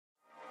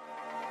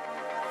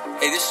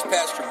Hey, this is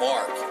Pastor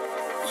Mark.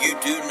 You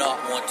do not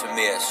want to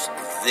miss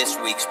this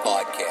week's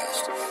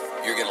podcast.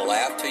 You're going to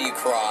laugh till you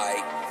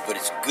cry, but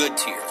it's good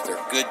tears. They're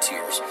good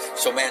tears.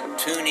 So, man,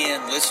 tune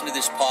in, listen to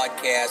this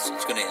podcast.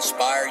 It's going to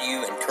inspire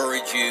you,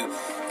 encourage you,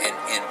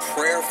 and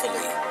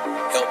prayerfully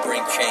help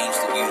bring change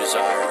that you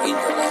desire in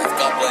your life.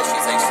 God bless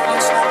you. Thanks for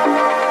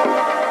listening.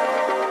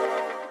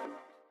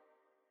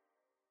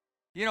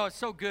 You know, it's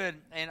so good,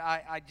 and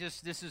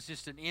this is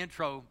just an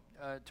intro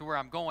to where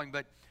I'm going,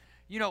 but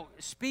you know,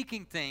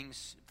 speaking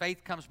things,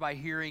 faith comes by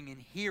hearing, and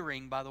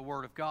hearing by the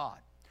Word of God.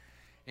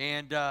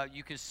 And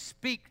you can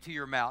speak to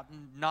your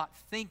mountain, not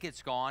think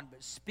it's gone,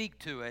 but speak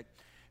to it.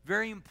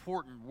 Very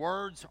important.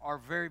 Words are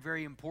very,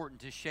 very important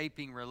to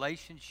shaping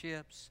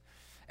relationships,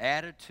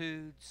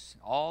 attitudes,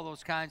 all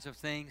those kinds of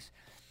things.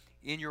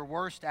 In your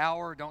worst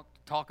hour, don't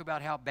talk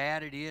about how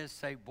bad it is.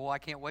 Say, boy, I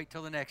can't wait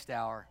till the next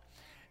hour.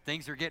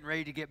 Things are getting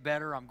ready to get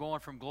better. I'm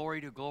going from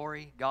glory to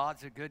glory.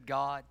 God's a good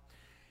God.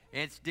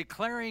 And it's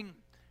declaring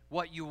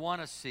what you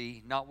want to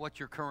see, not what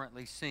you're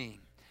currently seeing.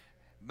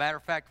 Matter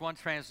of fact, one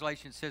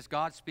translation says,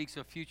 God speaks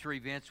of future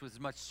events with as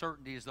much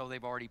certainty as though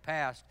they've already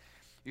passed.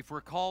 If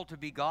we're called to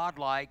be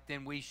God-like,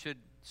 then we should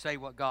say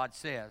what God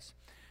says.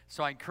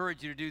 So I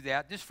encourage you to do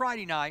that. This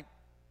Friday night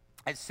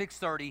at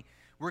 6:30,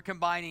 we're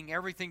combining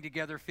everything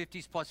together,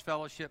 50s Plus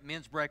Fellowship,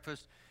 men's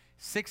breakfast,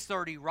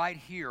 6:30 right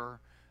here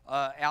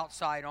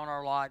outside on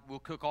our lot. We'll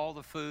cook all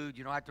the food.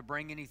 You don't have to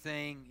bring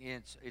anything.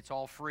 It's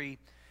all free.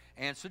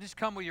 And so just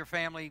come with your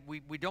family.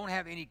 We don't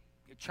have any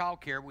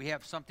child care. We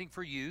have something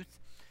for youth.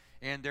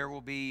 And there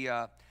will be,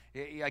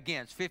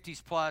 again, it's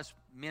 50s plus,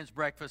 men's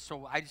breakfast.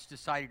 So I just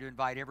decided to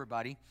invite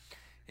everybody.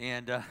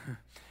 And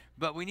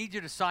but we need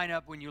you to sign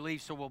up when you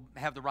leave so we'll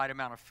have the right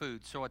amount of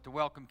food. So at the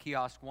welcome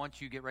kiosk,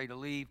 once you get ready to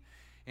leave,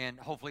 and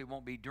hopefully it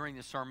won't be during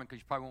the sermon because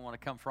you probably won't want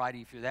to come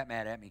Friday if you're that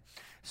mad at me.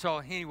 So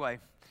anyway,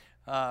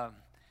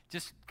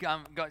 just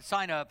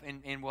sign up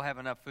and we'll have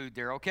enough food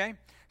there, okay?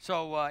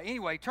 So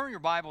anyway, turn your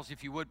Bibles,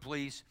 if you would,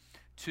 please,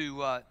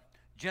 to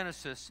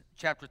Genesis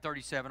chapter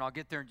 37. I'll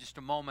get there in just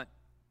a moment.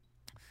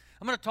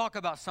 I'm going to talk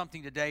about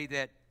something today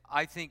that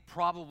I think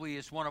probably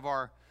is one of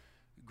our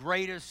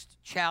greatest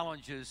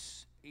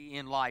challenges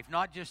in life,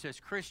 not just as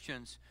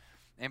Christians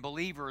and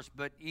believers,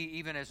 but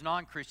even as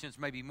non-Christians,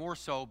 maybe more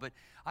so. But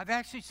I've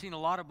actually seen a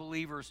lot of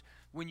believers,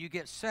 when you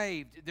get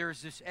saved,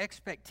 there's this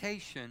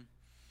expectation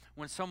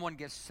when someone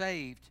gets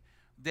saved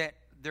that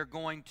they're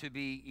going to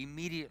be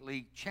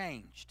immediately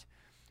changed.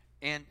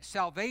 And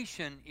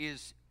salvation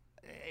is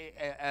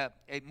a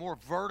more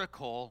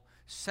vertical,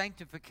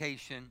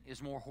 sanctification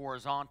is more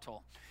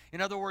horizontal.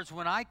 In other words,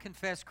 when I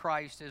confess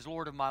Christ as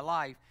Lord of my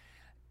life,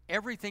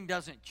 everything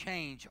doesn't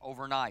change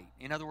overnight.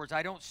 In other words,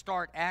 I don't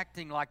start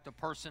acting like the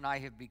person I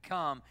have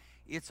become.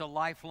 It's a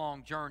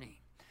lifelong journey.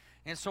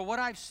 And so what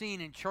I've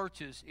seen in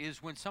churches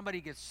is when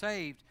somebody gets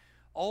saved,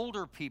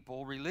 older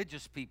people,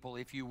 religious people,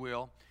 if you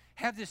will,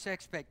 have this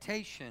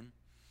expectation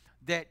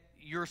that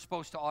you're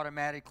supposed to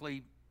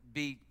automatically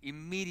be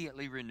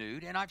immediately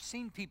renewed. And I've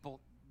seen people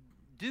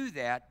do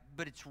that,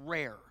 but it's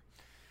rare.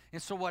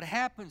 And so what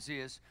happens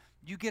is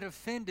you get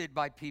offended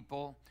by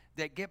people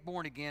that get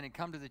born again and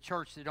come to the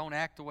church that don't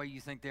act the way you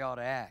think they ought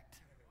to act.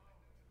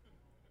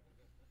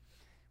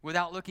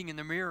 Without looking in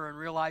the mirror and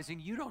realizing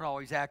you don't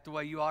always act the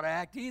way you ought to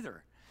act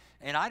either.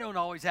 And I don't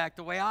always act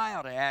the way I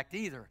ought to act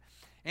either.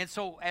 And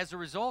so as a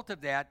result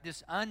of that,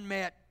 this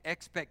unmet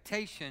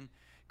expectation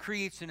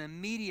creates an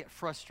immediate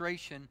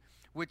frustration,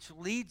 which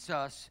leads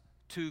us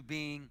to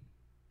being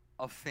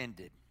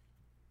offended.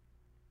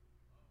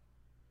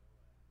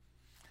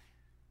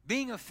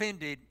 Being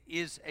offended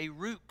is a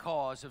root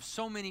cause of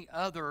so many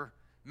other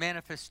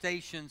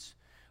manifestations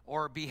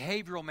or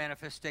behavioral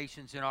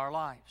manifestations in our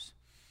lives.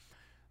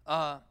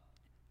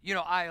 You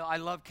know, I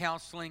love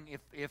counseling.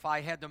 If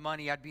I had the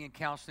money, I'd be in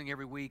counseling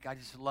every week. I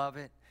just love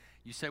it.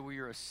 You say, well,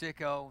 you're a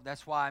sicko.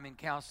 That's why I'm in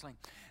counseling.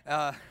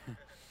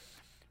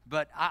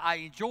 But I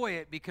enjoy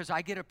it because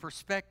I get a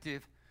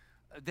perspective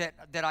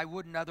that I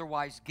wouldn't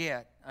otherwise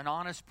get, an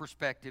honest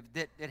perspective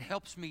that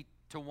helps me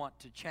to want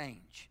to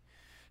change.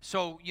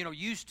 So, you know,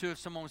 used to if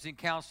someone was in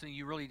counseling,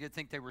 you really did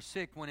think they were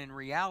sick, when in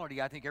reality,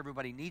 I think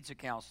everybody needs a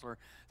counselor.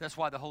 That's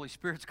why the Holy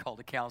Spirit's called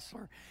a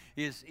counselor,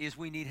 is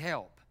we need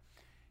help.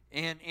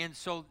 And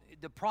so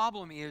the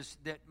problem is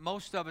that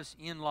most of us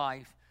in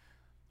life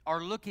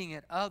are looking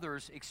at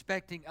others,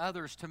 expecting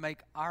others to make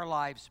our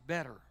lives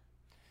better.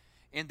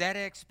 And that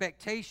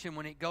expectation,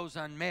 when it goes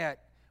unmet,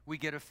 we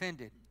get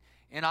offended.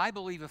 And I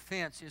believe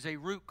offense is a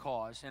root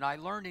cause. And I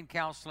learned in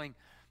counseling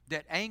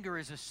that anger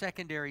is a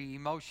secondary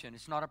emotion.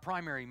 It's not a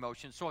primary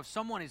emotion. So if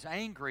someone is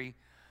angry,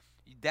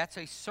 that's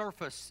a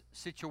surface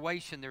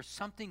situation. There's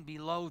something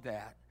below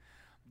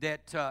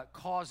that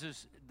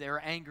causes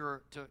their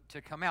anger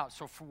to come out.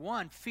 So for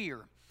one,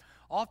 fear.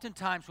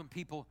 Oftentimes when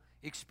people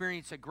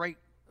experience a great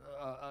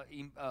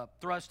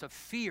thrust of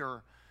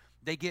fear,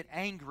 they get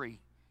angry.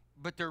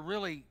 But they're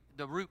really,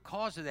 the root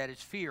cause of that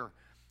is fear.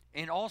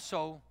 And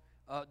also,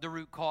 the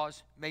root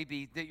cause may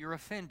be that you're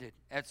offended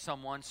at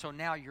someone, so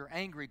now you're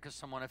angry because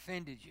someone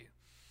offended you.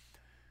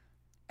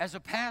 As a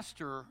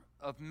pastor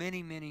of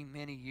many, many,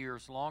 many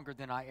years, longer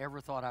than I ever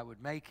thought I would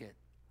make it,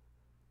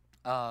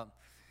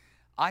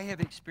 I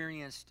have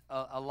experienced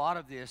a lot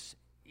of this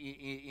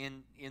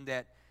in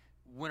that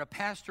when a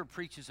pastor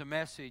preaches a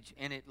message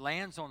and it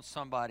lands on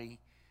somebody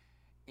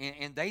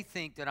and they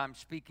think that I'm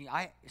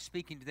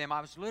speaking to them.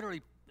 I was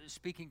literally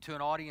speaking to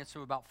an audience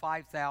of about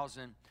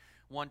 5,000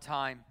 one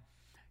time,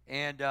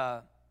 and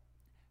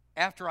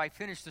after I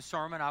finished the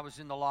sermon, I was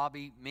in the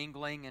lobby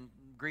mingling and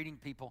greeting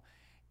people,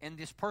 and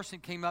this person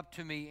came up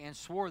to me and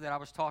swore that I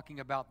was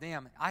talking about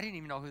them. I didn't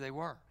even know who they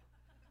were.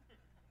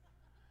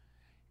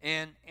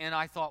 And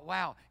I thought,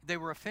 wow, they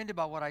were offended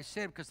by what I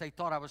said because they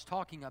thought I was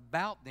talking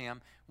about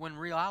them, when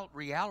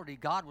reality,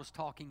 God was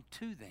talking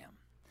to them.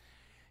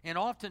 And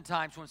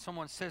oftentimes when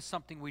someone says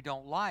something we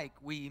don't like,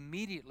 we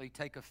immediately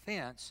take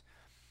offense,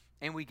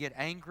 and we get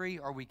angry,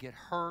 or we get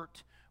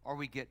hurt, or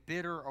we get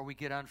bitter, or we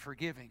get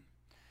unforgiving.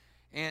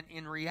 And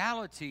in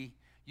reality,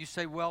 you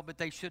say, well, but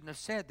they shouldn't have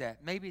said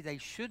that. Maybe they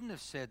shouldn't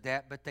have said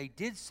that, but they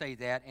did say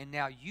that, and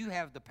now you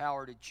have the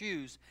power to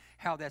choose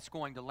how that's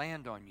going to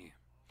land on you.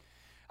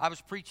 I was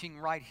preaching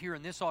right here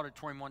in this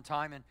auditorium one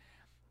time, and,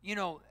 you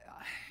know,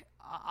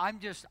 I'm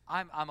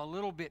a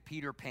little bit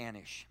Peter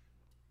Pan-ish.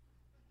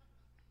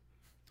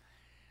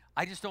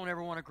 I just don't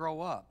ever want to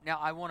grow up. Now,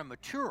 I want to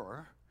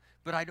mature,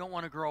 but I don't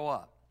want to grow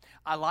up.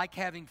 I like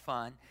having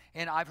fun,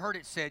 and I've heard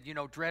it said, you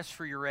know, dress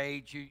for your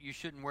age. You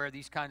shouldn't wear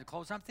these kinds of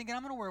clothes. I'm thinking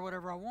I'm going to wear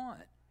whatever I want.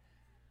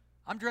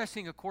 I'm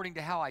dressing according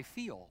to how I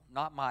feel,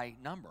 not my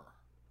number.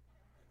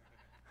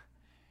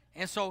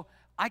 And so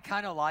I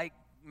kind of like,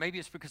 maybe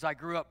it's because I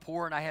grew up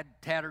poor and I had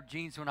tattered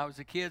jeans when I was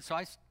a kid, so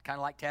I kind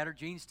of like tattered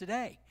jeans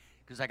today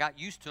because I got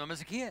used to them as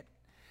a kid.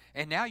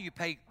 And now you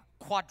pay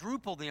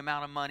quadruple the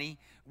amount of money.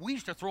 We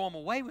used to throw them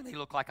away when they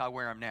look like I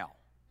wear them now.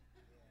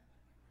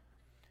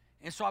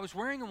 And so I was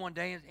wearing them one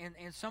day,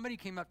 and somebody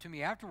came up to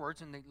me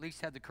afterwards, and they at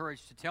least had the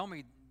courage to tell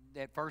me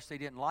that at first they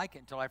didn't like it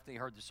until after they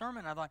heard the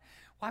sermon. I thought,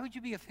 why would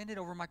you be offended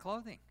over my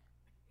clothing?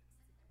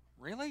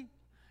 Really?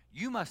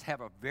 You must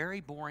have a very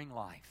boring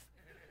life.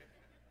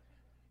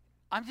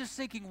 I'm just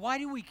thinking, why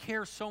do we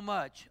care so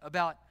much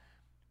about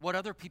what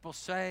other people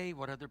say,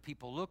 what other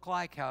people look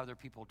like, how other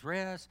people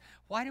dress?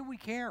 Why do we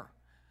care?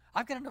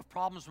 I've got enough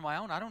problems of my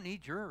own. I don't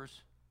need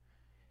yours.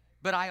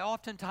 But I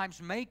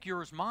oftentimes make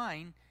yours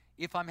mine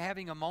if I'm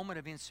having a moment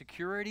of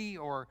insecurity,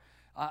 or,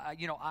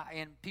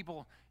 and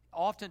people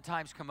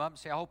oftentimes come up and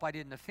say, I hope I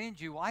didn't offend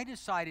you. Well, I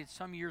decided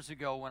some years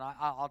ago, when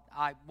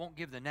I won't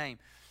give the name,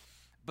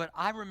 but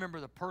I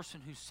remember the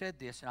person who said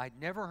this, and I'd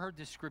never heard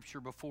this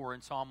scripture before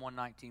in Psalm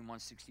 119,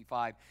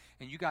 165,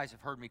 and you guys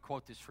have heard me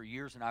quote this for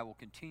years, and I will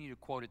continue to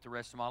quote it the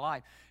rest of my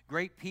life.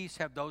 Great peace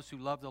have those who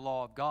love the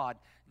law of God.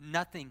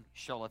 Nothing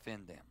shall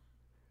offend them.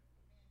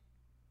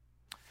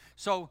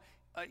 So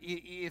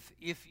if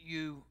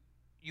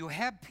you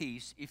have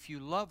peace if you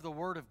love the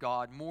Word of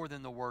God more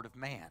than the Word of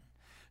man.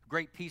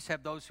 Great peace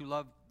have those who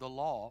love the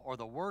law or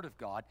the Word of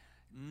God.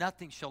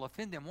 Nothing shall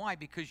offend them. Why?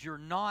 Because you're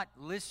not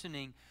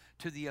listening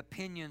to the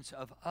opinions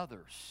of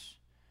others.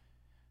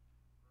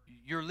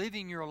 You're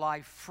living your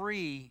life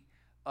free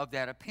of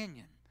that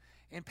opinion.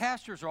 And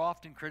pastors are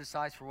often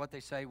criticized for what they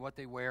say, what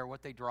they wear,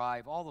 what they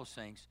drive, all those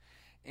things.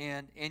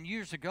 And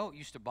years ago, it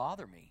used to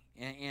bother me,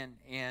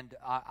 and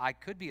I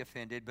could be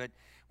offended. But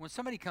when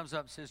somebody comes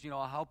up and says, you know,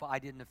 I hope I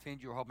didn't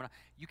offend you, or hope not,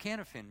 you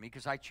can't offend me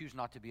because I choose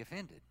not to be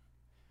offended.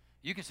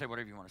 You can say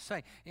whatever you want to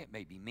say. It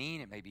may be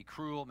mean, it may be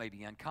cruel, it may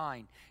be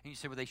unkind. And you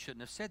say, well, they shouldn't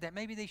have said that.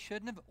 Maybe they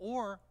shouldn't have,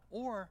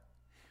 or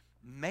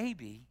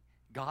maybe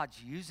God's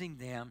using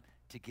them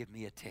to give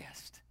me a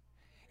test.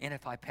 And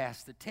if I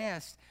pass the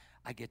test,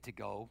 I get to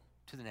go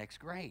to the next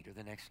grade or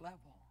the next level.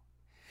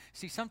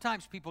 See,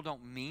 sometimes people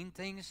don't mean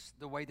things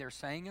the way they're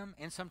saying them,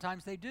 and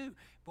sometimes they do.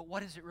 But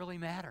what does it really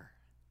matter?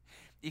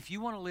 If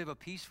you want to live a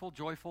peaceful,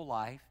 joyful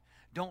life,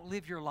 don't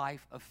live your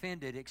life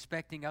offended,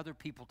 expecting other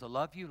people to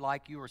love you,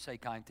 like you, or say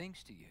kind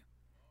things to you.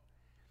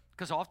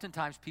 Because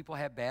oftentimes people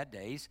have bad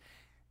days,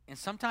 and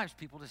sometimes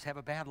people just have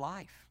a bad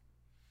life.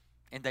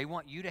 And they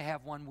want you to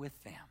have one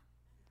with them.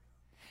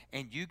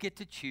 And you get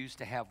to choose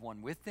to have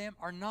one with them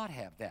or not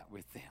have that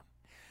with them.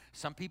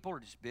 Some people are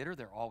just bitter.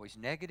 They're always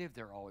negative.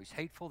 They're always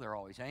hateful. They're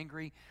always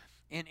angry.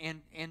 And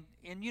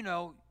you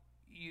know,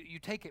 you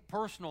take it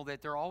personal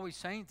that they're always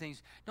saying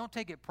things. Don't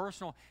take it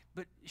personal,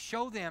 but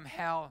show them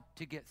how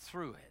to get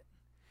through it.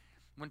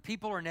 When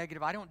people are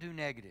negative, I don't do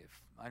negative.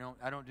 I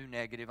don't do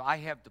negative. I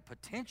have the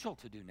potential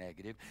to do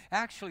negative.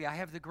 Actually, I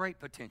have the great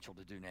potential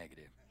to do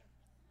negative.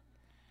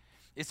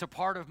 It's a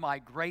part of my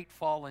great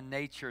fallen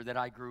nature that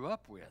I grew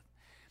up with.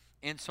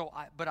 And so,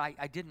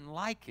 I didn't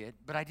like it,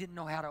 but I didn't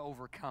know how to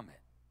overcome it.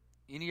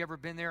 Any ever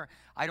been there?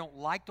 I don't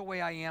like the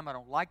way I am. I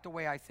don't like the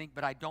way I think,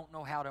 but I don't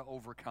know how to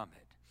overcome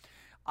it.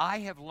 I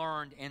have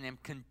learned and am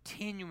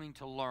continuing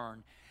to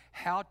learn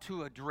how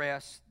to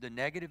address the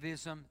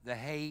negativism, the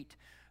hate,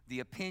 the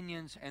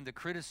opinions, and the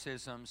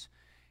criticisms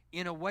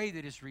in a way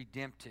that is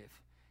redemptive.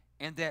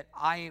 And that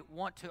I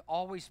want to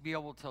always be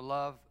able to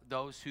love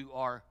those who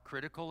are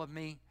critical of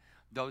me,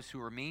 those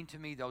who are mean to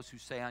me, those who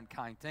say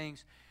unkind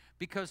things.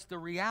 Because the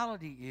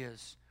reality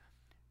is,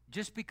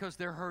 Just because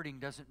they're hurting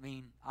doesn't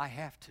mean I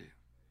have to.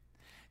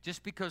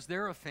 Just because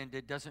they're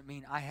offended doesn't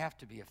mean I have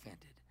to be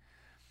offended.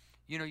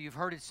 You know, you've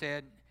heard it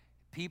said,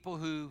 people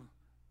who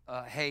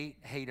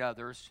hate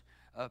others.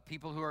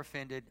 People who are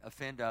offended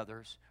offend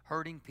others.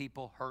 Hurting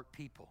people hurt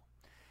people.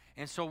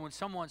 And so when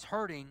someone's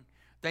hurting,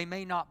 they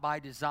may not by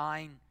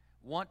design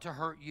want to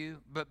hurt you,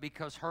 but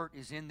because hurt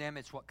is in them,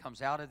 it's what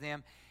comes out of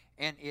them,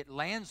 and it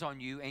lands on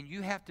you, and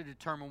you have to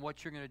determine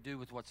what you're going to do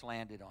with what's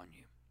landed on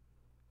you.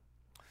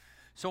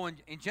 So in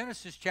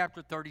Genesis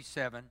chapter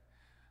 37,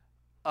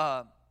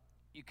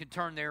 you can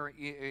turn there,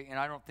 and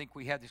I don't think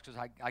we had this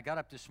because I got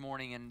up this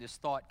morning and this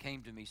thought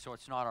came to me, so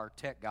it's not our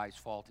tech guy's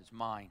fault, it's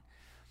mine.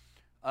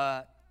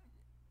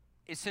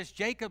 It says,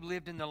 Jacob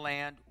lived in the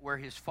land where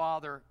his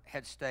father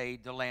had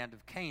stayed, the land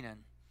of Canaan.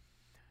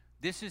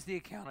 This is the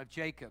account of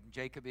Jacob.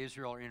 Jacob,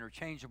 Israel are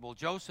interchangeable.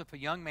 Joseph, a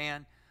young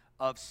man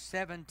of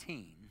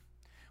 17,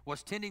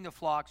 was tending the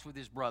flocks with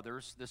his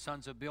brothers, the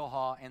sons of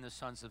Bilhah and the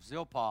sons of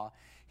Zilpah,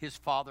 his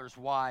father's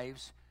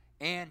wives,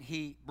 and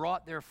he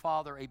brought their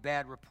father a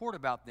bad report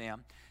about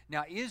them.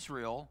 Now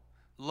Israel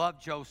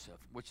loved Joseph,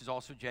 which is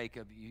also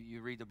Jacob.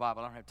 You read the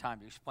Bible. I don't have time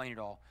to explain it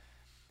all.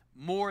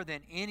 More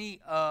than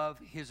any of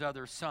his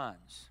other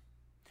sons,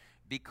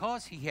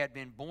 because he had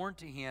been born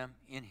to him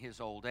in his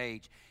old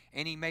age,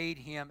 and he made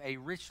him a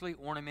richly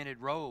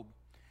ornamented robe.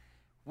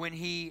 When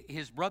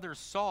his brothers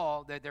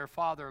saw that their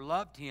father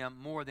loved him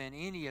more than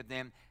any of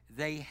them,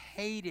 they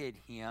hated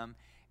him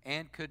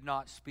and could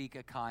not speak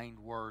a kind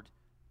word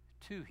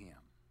to him.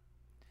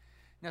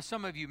 Now,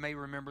 some of you may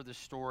remember the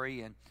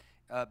story, and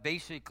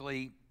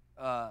basically,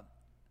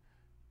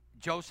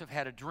 Joseph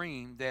had a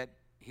dream that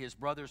his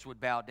brothers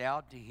would bow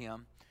down to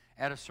him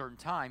at a certain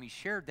time. He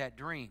shared that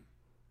dream.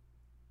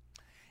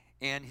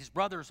 And his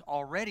brothers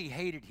already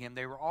hated him.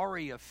 They were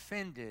already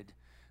offended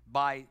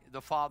by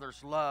the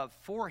father's love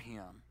for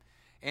him.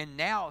 And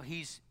now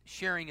he's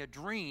sharing a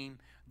dream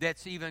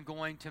that's even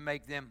going to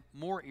make them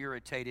more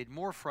irritated,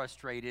 more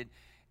frustrated,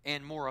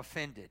 and more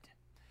offended.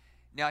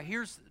 Now,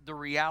 here's the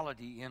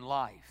reality in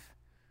life.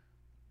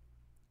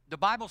 The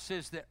Bible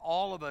says that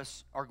all of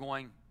us are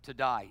going to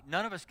die.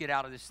 None of us get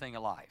out of this thing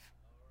alive.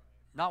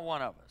 Not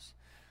one of us.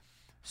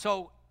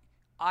 So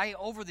I,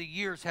 over the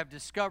years, have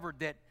discovered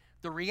that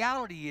the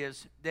reality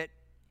is that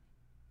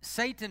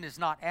Satan is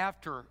not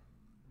after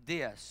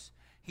this.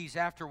 He's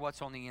after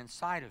what's on the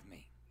inside of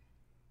me.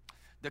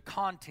 The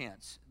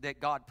contents that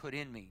God put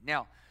in me.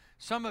 Now,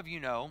 some of you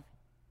know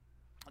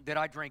that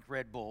I drink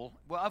Red Bull,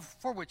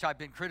 for which I've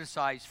been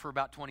criticized for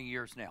about 20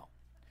 years now.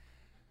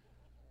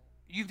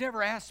 You've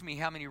never asked me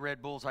how many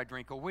Red Bulls I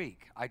drink a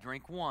week. I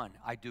drink one.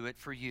 I do it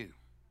for you.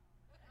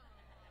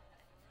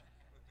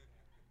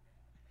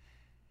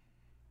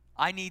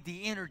 I need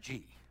the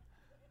energy.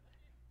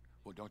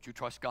 Well, don't you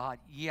trust God?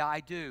 Yeah, I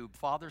do.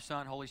 Father,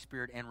 Son, Holy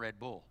Spirit, and Red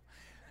Bull.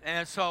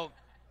 And so,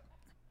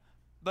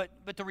 but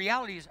the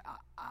reality is,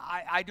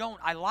 I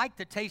like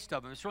the taste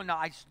of them. It's really not,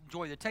 I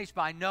enjoy the taste,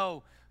 but I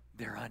know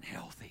they're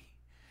unhealthy.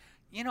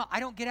 You know, I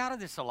don't get out of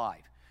this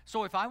alive.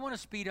 So if I want to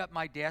speed up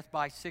my death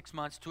by 6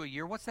 months to a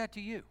year, what's that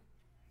to you?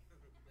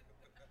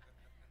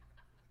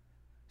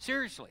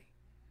 Seriously.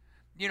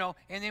 You know,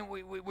 and then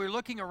we're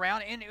looking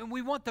around, and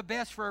we want the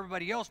best for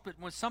everybody else, but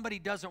when somebody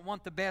doesn't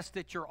want the best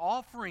that you're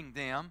offering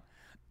them,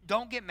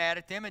 don't get mad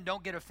at them and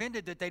don't get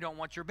offended that they don't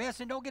want your best,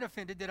 and don't get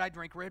offended that I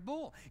drink Red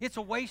Bull. It's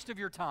a waste of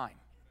your time.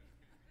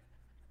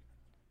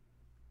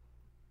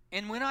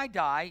 And when I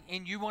die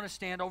and you want to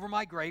stand over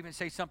my grave and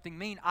say something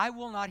mean, I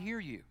will not hear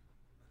you.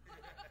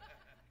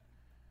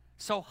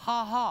 So,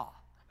 ha ha.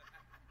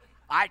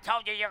 I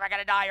told you were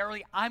going to die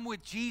early. I'm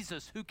with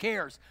Jesus. Who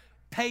cares?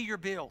 Pay your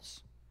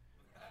bills.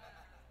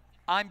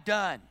 I'm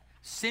done.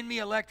 Send me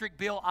electric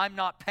bill. I'm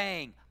not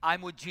paying.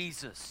 I'm with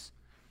Jesus.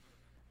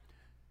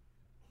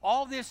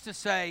 All this to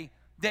say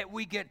that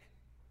we get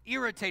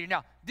irritated.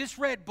 Now, this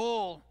Red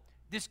Bull,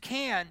 this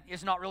can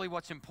is not really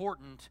what's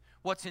important.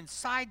 What's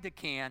inside the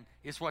can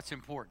is what's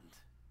important.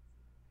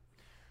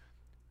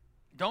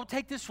 Don't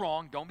take this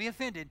wrong. Don't be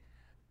offended.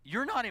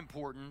 You're not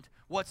important.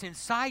 What's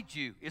inside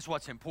you is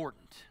what's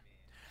important.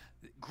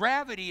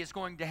 Gravity is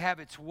going to have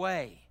its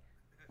way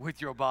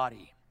with your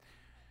body.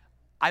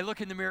 I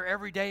look in the mirror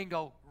every day and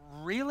go,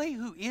 really?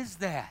 Who is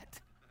that?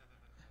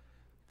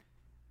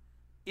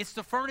 It's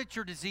the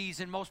furniture disease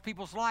in most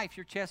people's life.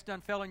 Your chest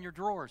done fell in your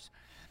drawers.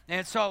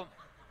 And so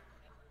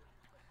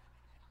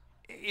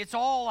it's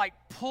all like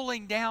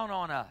pulling down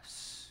on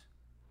us.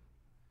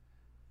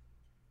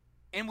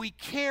 And we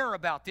care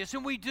about this,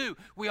 and we do.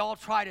 We all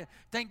try to,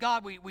 thank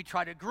God, we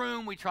try to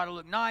groom, we try to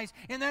look nice,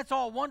 and that's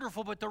all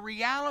wonderful, but the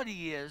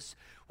reality is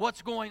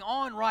what's going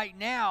on right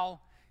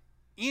now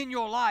in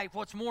your life,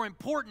 what's more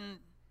important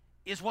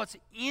is what's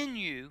in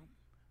you,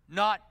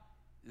 not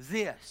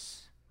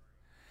this.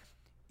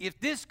 If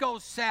this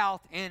goes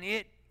south, and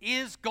it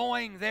is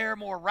going there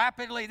more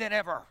rapidly than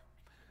ever,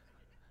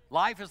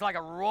 life is like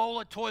a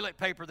roll of toilet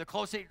paper. The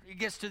closer it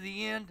gets to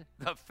the end,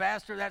 the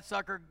faster that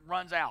sucker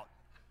runs out.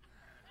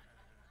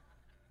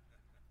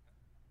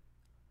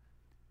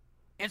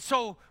 And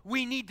so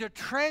we need to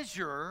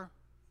treasure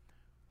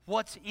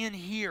what's in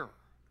here.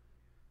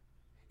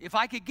 If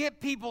I could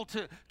get people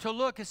to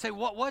look and say,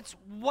 what's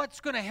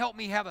going to help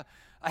me have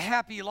a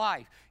happy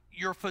life?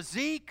 Your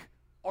physique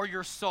or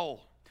your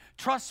soul?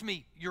 Trust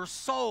me, your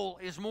soul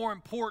is more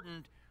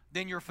important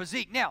than your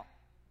physique. Now,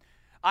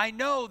 I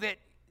know that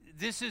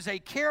this is a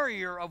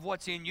carrier of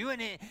what's in you,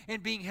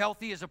 and being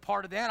healthy is a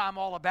part of that. I'm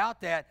all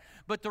about that.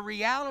 But the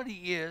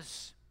reality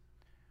is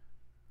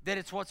that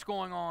it's what's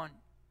going on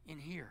in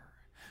here.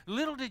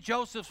 Little did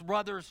Joseph's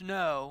brothers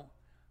know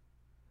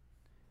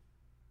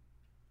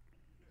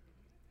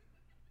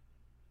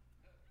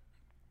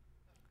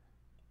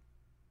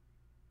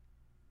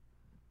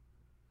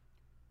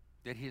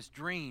that his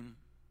dream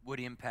would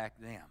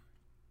impact them.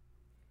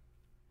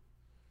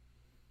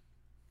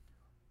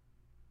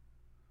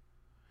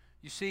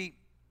 You see,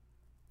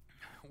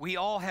 we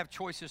all have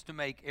choices to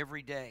make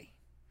every day.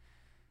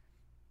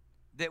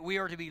 That we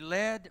are to be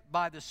led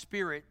by the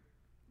Spirit,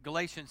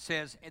 Galatians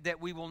says,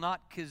 that we will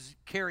not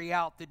carry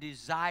out the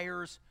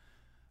desires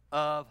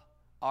of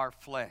our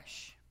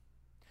flesh.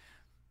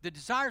 The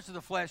desires of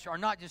the flesh are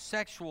not just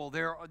sexual.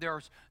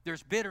 There's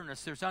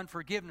bitterness, there's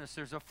unforgiveness,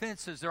 there's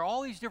offenses. There are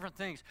all these different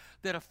things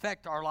that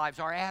affect our lives,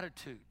 our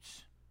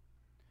attitudes.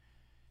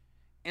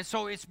 And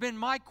so it's been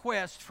my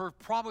quest for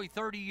probably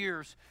 30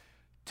 years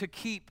to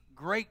keep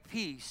great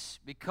peace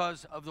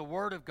because of the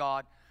Word of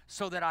God,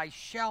 so that I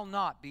shall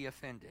not be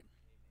offended.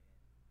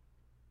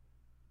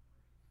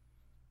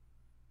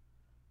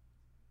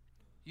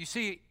 You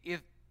see,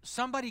 if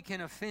somebody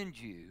can offend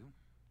you,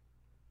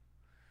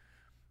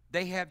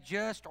 they have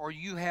just, or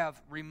you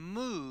have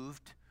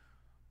removed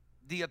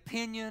the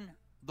opinion,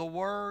 the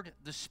Word,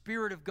 the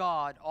Spirit of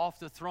God off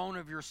the throne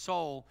of your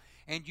soul,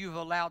 and you've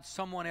allowed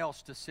someone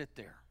else to sit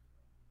there.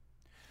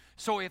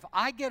 So if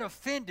I get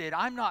offended,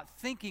 I'm not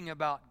thinking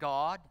about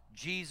God,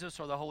 Jesus,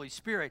 or the Holy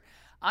Spirit.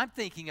 I'm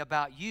thinking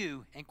about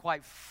you, and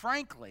quite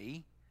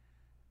frankly,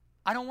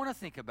 I don't want to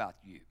think about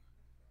you.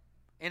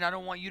 And I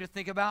don't want you to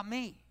think about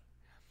me.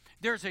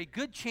 There's a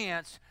good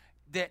chance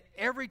that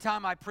every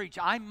time I preach,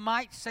 I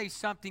might say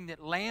something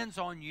that lands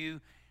on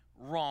you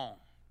wrong.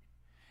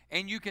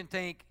 And you can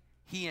think,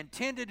 he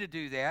intended to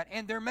do that,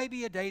 and there may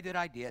be a day that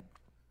I did.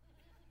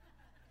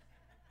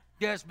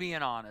 Just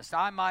being honest.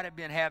 I might have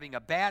been having a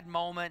bad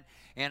moment,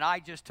 and I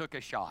just took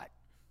a shot.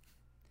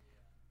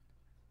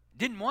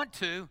 Didn't want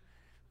to,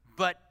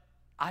 but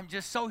I'm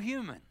just so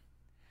human.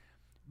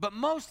 But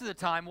most of the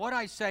time, what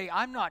I say,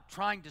 I'm not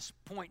trying to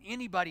point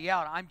anybody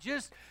out. I'm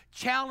just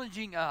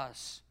challenging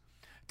us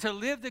to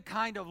live the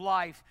kind of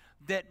life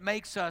that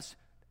makes us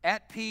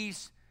at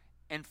peace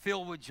and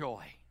filled with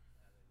joy.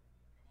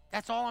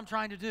 That's all I'm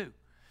trying to do.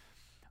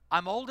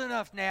 I'm old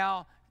enough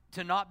now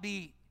to not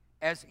be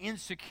as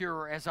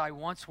insecure as I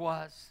once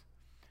was,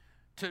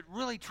 to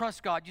really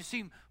trust God. You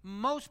see,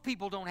 most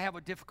people don't have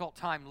a difficult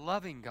time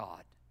loving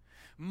God.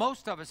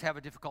 Most of us have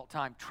a difficult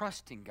time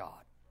trusting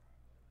God.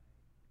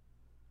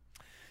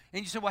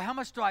 And you say, well, how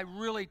much do I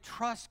really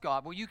trust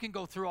God? Well, you can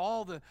go through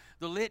all the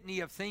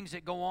litany of things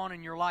that go on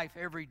in your life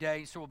every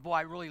day. So, well, boy,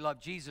 I really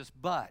love Jesus,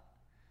 but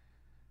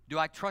do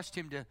I trust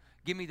Him to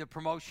give me the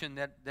promotion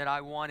that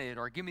I wanted,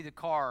 or give me the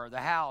car or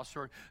the house?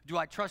 Or do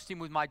I trust Him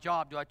with my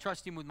job? Do I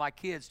trust Him with my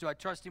kids? Do I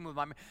trust Him with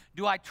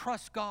do I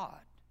trust God?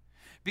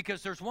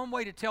 Because there's one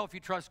way to tell if you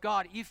trust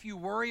God. If you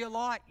worry a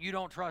lot, you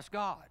don't trust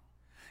God.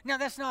 Now,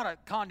 that's not a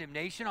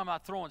condemnation. I'm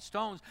not throwing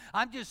stones.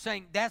 I'm just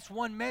saying that's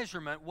one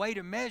measurement, way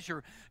to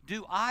measure.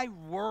 Do I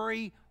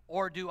worry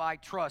or do I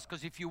trust?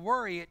 Because if you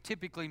worry, it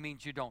typically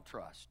means you don't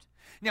trust.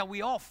 Now,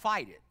 we all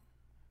fight it.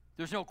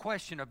 There's no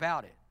question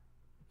about it.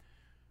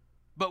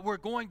 But we're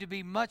going to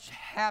be much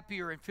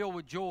happier and filled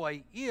with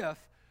joy if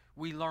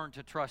we learn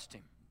to trust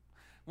Him.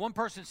 One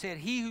person said,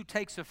 he who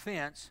takes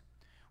offense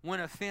when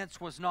offense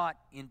was not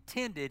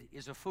intended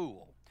is a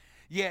fool.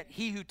 Yet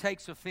he who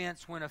takes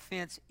offense when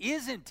offense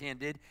is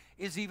intended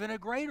is even a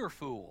greater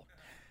fool,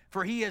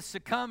 for he has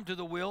succumbed to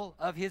the will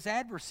of his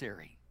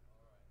adversary.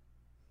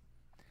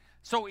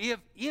 So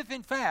if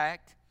in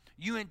fact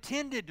you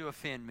intended to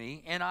offend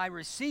me and I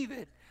receive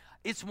it,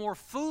 it's more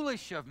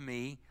foolish of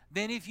me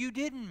than if you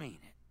didn't mean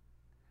it.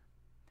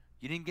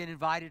 You didn't get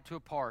invited to a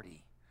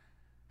party.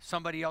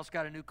 Somebody else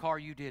got a new car,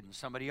 you didn't.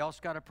 Somebody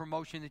else got a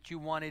promotion that you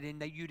wanted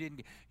and that you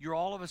didn't. You're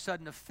all of a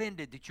sudden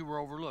offended that you were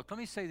overlooked. Let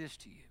me say this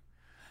to you.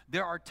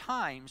 There are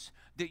times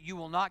that you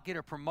will not get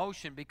a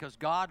promotion because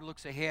God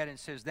looks ahead and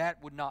says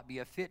that would not be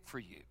a fit for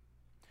you.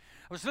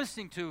 I was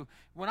listening to,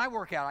 when I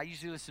work out, I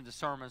usually listen to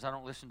sermons. I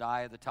don't listen to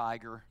Eye of the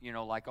Tiger,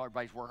 like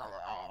everybody's working.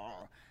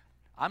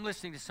 I'm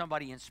listening to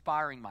somebody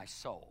inspiring my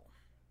soul.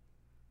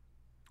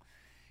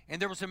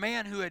 And there was a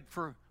man who had,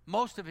 for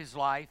most of his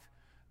life,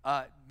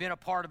 been a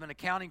part of an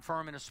accounting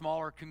firm in a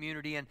smaller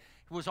community and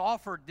was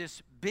offered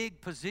this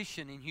big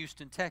position in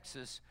Houston,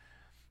 Texas.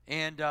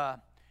 And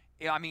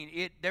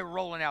they were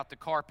rolling out the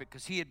carpet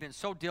because he had been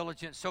so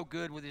diligent, so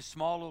good with his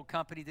small little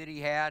company that he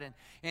had,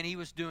 and he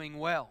was doing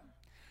well.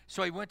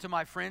 So he went to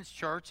my friend's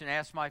church and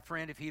asked my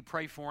friend if he'd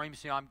pray for him.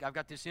 So I've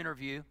got this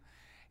interview.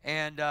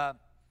 And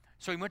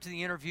So he went to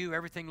the interview.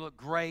 Everything looked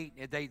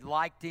great. They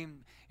liked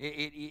him.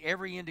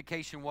 Every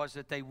indication was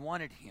that they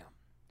wanted him.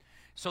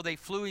 So they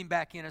flew him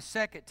back in a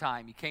second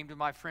time. He came to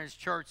my friend's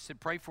church, said,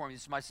 pray for me.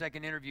 This is my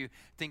second interview.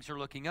 Things are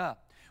looking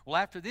up. Well,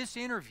 after this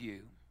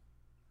interview,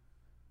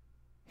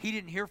 he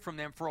didn't hear from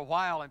them for a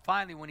while. And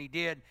finally, when he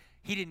did,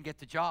 he didn't get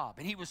the job.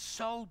 And he was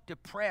so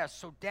depressed,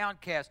 so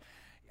downcast.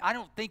 I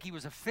don't think he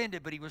was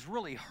offended, but he was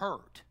really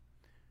hurt.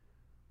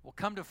 Well,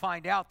 come to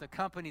find out, the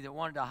company that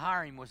wanted to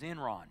hire him was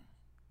Enron.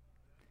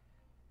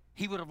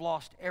 He would have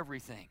lost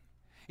everything.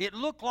 It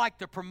looked like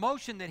the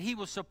promotion that he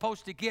was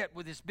supposed to get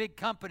with this big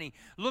company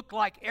looked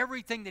like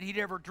everything that he'd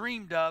ever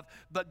dreamed of,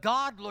 but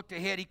God looked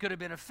ahead. He could have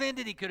been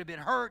offended. He could have been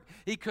hurt.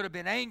 He could have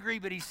been angry,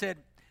 but he said,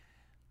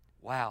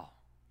 wow,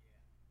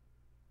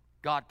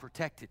 God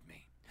protected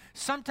me.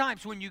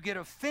 Sometimes when you get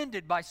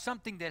offended by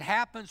something that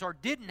happens or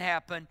didn't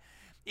happen,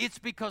 it's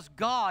because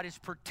God is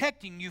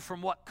protecting you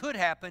from what could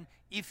happen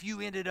if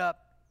you ended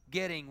up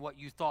getting what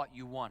you thought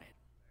you wanted.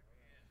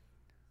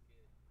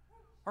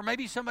 Or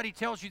maybe somebody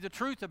tells you the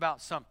truth about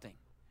something.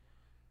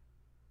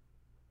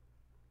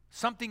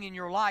 Something in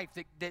your life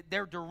that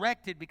they're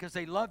directed because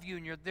they love you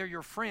and they're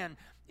your friend.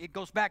 It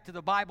goes back to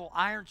the Bible.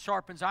 Iron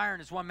sharpens iron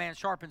as one man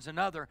sharpens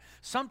another.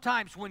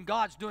 Sometimes when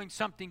God's doing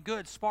something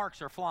good,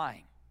 sparks are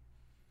flying.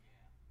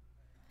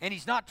 And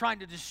He's not trying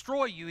to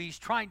destroy you. He's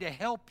trying to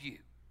help you.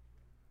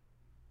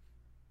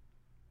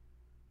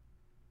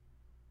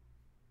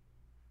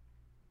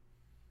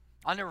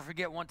 I'll never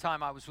forget one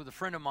time I was with a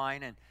friend of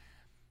mine, and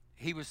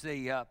he was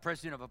the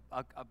president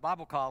of a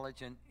Bible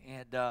college, and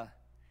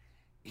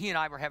he and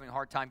I were having a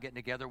hard time getting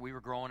together. We were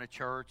growing a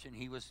church, and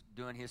he was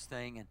doing his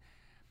thing. And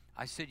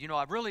I said, you know,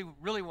 I really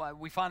want,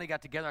 we finally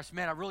got together. I said,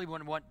 man, I really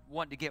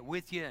want to get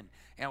with you, and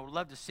I would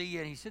love to see you.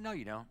 And he said, no,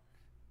 you don't.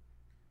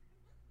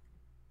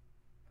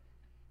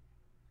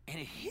 And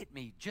it hit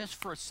me just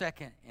for a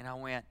second, and I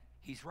went,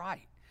 he's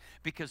right.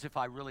 Because if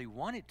I really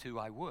wanted to,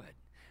 I would.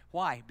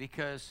 Why?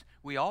 Because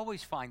we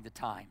always find the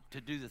time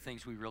to do the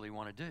things we really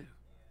want to do.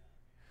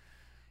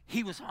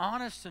 He was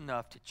honest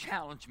enough to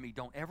challenge me,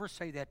 don't ever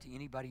say that to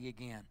anybody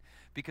again.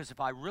 Because if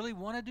I really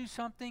want to do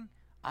something,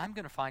 I'm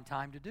going to find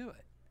time to do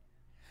it.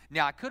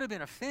 Now, I could have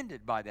been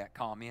offended by that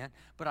comment,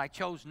 but I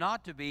chose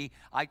not to be.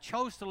 I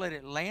chose to let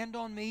it land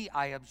on me.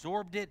 I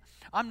absorbed it.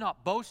 I'm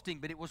not boasting,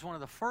 but it was one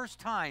of the first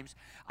times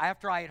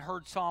after I had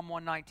heard Psalm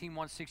 119,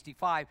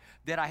 165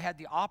 that I had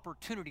the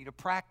opportunity to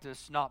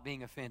practice not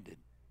being offended.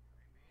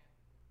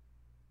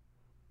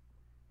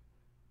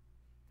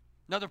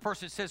 Another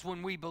person says,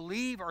 when we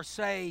believe or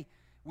say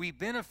we've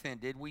been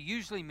offended, we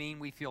usually mean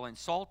we feel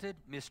insulted,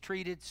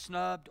 mistreated,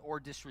 snubbed, or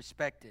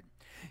disrespected.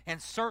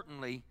 And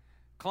certainly,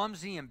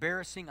 clumsy,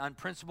 embarrassing,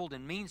 unprincipled,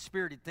 and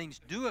mean-spirited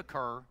things do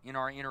occur in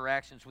our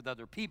interactions with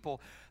other people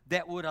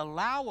that would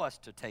allow us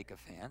to take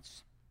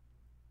offense.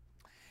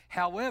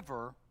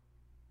 However,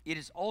 it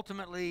is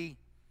ultimately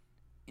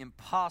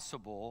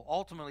impossible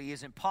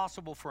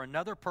for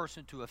another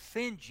person to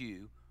offend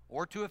you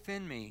or to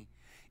offend me.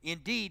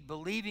 Indeed,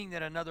 believing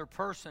that another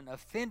person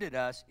offended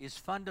us is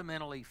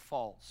fundamentally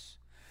false.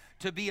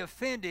 To be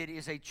offended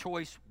is a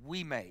choice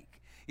we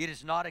make. It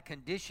is not a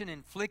condition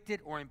inflicted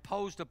or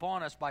imposed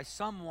upon us by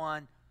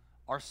someone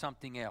or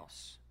something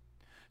else.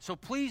 So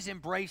please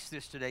embrace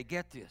this today.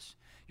 Get this.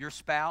 Your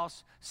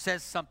spouse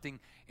says something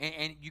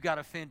and you got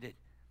offended.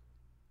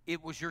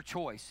 It was your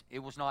choice. It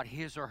was not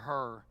his or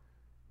her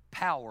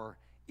power.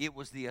 It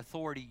was the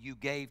authority you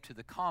gave to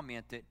the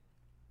comment that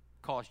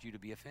caused you to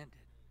be offended.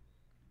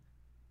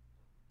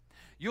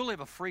 You'll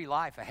live a free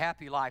life, a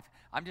happy life.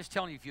 I'm just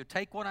telling you, if you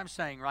take what I'm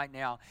saying right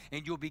now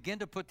and you'll begin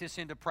to put this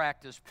into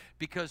practice,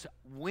 because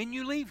when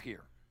you leave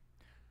here,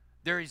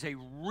 there is a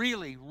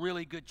really,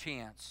 really good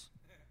chance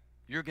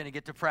you're going to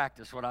get to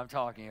practice what I'm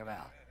talking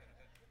about.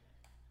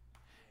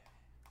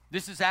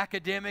 This is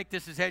academic.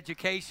 This is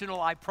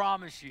educational. I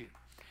promise you.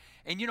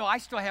 And, you know, I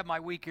still have my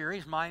weak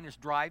areas. Mine is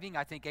driving.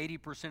 I think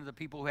 80% of the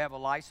people who have a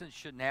license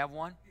shouldn't have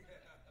one.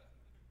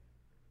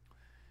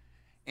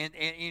 And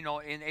you know,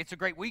 and it's a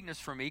great weakness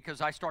for me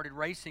because I started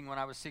racing when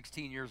I was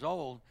 16 years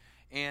old,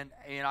 and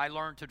I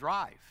learned to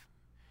drive.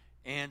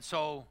 And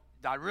so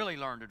I really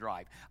learned to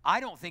drive. I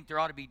don't think there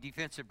ought to be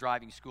defensive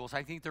driving schools.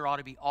 I think there ought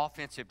to be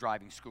offensive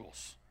driving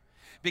schools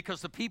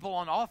because the people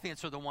on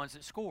offense are the ones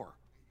that score.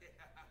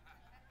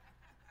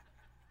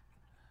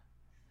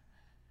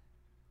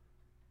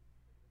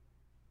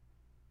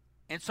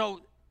 And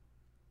so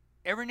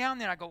every now and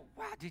then I go,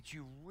 wow, did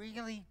you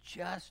really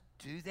just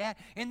do that?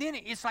 And then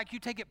it's like you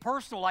take it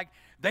personal, like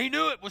they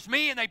knew it was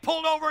me and they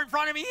pulled over in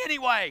front of me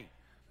anyway.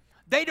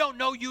 They don't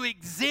know you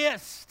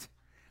exist.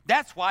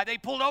 That's why they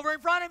pulled over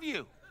in front of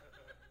you.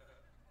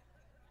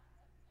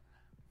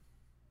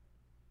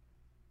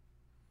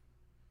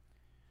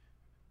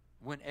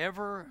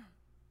 Whenever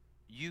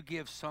you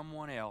give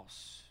someone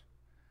else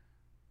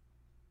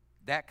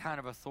that kind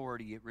of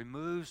authority, it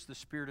removes the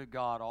Spirit of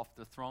God off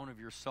the throne of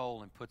your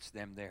soul and puts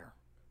them there.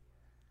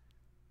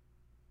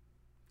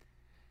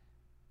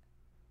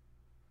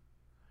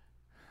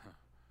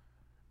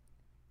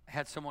 I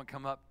had someone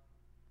come up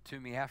to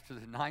me after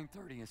the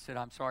 9:30 and said,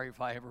 "I'm sorry if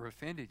I ever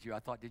offended you." I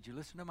thought, did you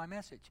listen to my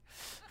message?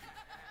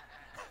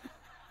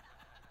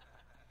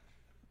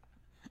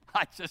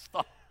 I just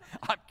thought,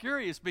 I'm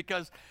curious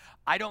because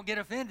I don't get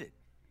offended.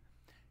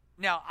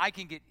 Now, I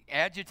can get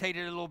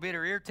agitated a little bit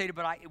or irritated,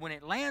 but when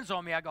it lands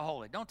on me, I go,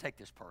 hold it. Don't take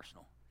this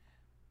personal.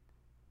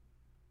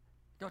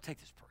 Don't take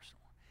this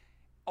personal.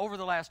 Over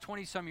the last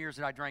 20-some years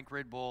that I drank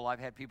Red Bull, I've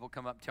had people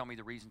come up and tell me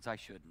the reasons I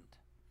shouldn't.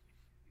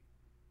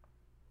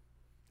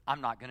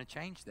 I'm not going to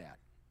change that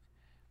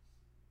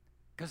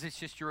because it's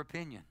just your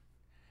opinion.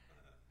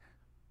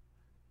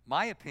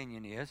 My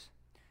opinion is,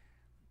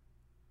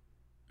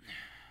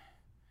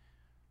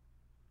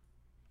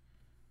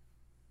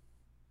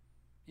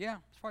 yeah,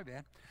 it's probably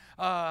bad.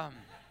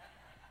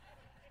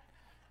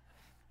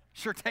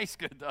 Sure tastes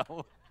good,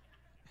 though.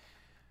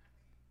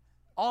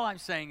 All I'm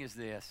saying is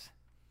this.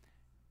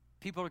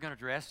 People are going to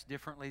dress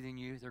differently than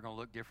you. They're going to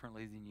look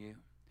differently than you.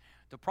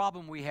 The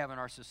problem we have in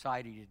our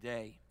society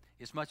today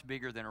is much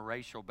bigger than a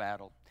racial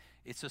battle.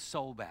 It's a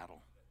soul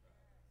battle.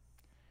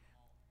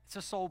 It's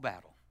a soul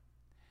battle.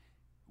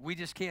 We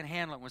just can't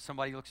handle it when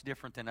somebody looks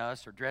different than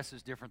us or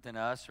dresses different than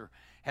us or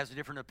has a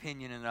different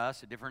opinion than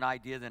us, a different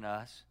idea than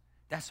us.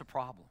 That's a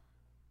problem.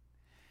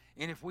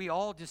 And if we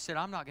all just said,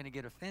 I'm not going to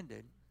get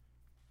offended,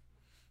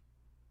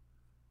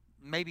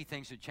 maybe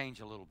things would change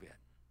a little bit.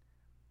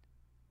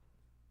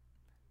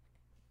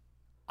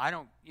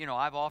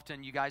 I've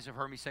often, you guys have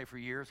heard me say for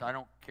years, I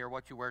don't care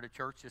what you wear to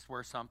church, just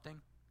wear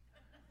something.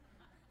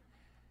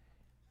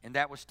 And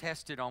that was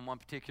tested on one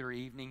particular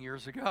evening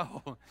years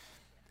ago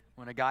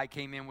when a guy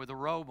came in with a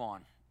robe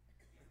on.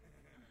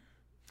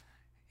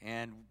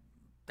 And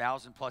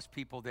 1,000+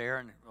 people there,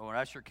 and an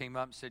usher came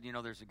up and said,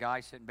 there's a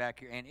guy sitting back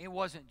here. And it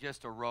wasn't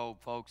just a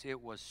robe, folks.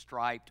 It was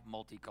striped,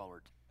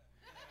 multicolored.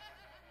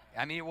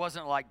 I mean, it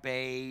wasn't like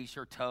beige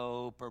or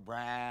taupe or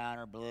brown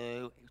or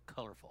blue. It was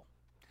colorful.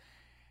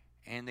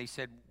 And they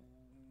said,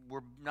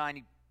 we're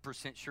 90%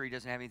 sure he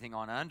doesn't have anything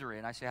on under it.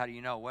 And I said, how do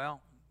you know? Well,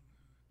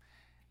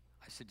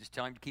 I said, just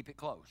tell him to keep it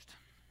closed.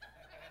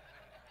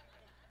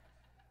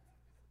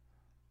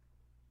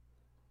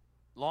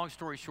 Long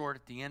story short,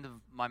 at the end of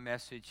my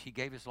message, he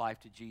gave his life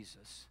to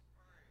Jesus.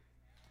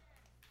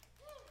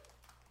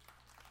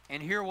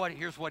 And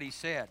here's what he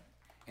said.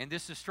 And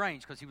this is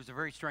strange because he was a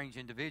very strange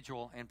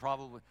individual and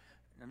probably,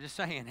 I'm just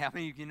saying, how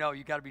many of you know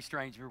you got to be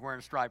strange if you're wearing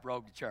a striped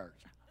robe to church?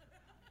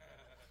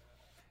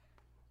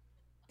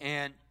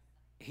 And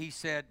he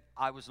said,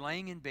 I was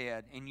laying in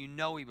bed, and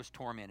he was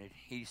tormented.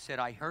 He said,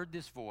 I heard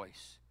this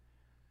voice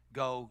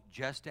go,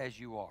 just as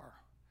you are.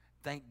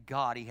 Thank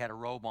God he had a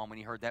robe on when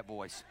he heard that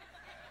voice.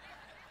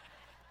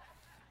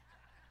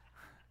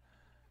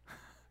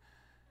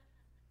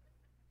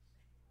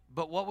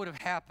 But what would have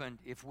happened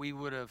if we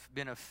would have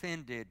been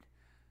offended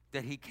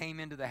that he came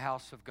into the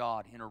house of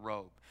God in a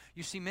robe?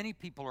 You see, many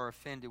people are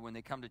offended when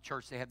they come to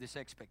church. They have this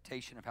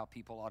expectation of how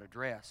people ought to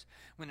dress,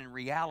 when in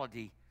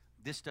reality,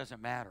 this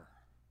doesn't matter.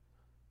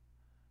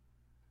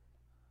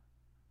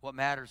 What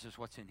matters is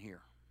what's in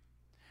here.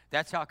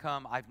 That's how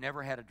come I've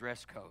never had a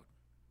dress code.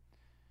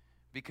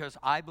 Because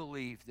I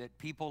believe that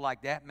people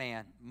like that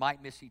man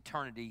might miss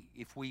eternity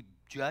if we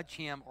judge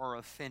him or are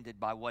offended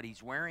by what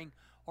he's wearing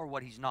or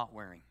what he's not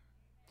wearing.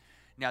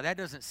 Now, that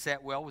doesn't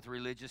set well with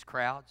religious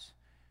crowds,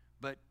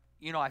 but,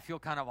 I feel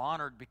kind of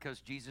honored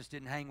because Jesus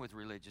didn't hang with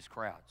religious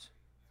crowds.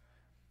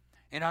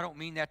 And I don't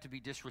mean that to be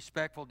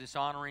disrespectful,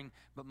 dishonoring,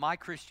 but my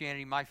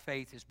Christianity, my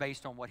faith is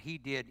based on what he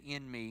did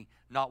in me,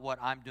 not what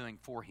I'm doing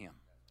for him.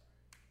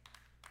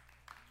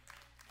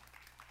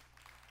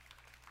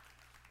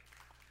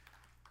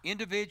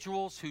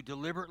 Individuals who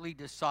deliberately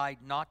decide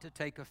not to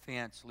take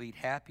offense lead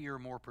happier,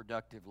 more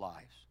productive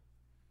lives.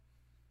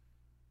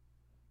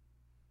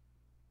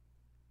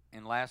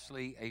 And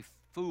lastly, a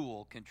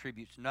fool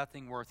contributes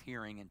nothing worth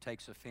hearing and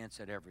takes offense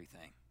at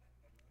everything.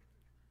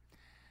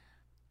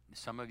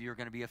 Some of you are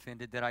going to be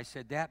offended that I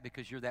said that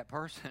because you're that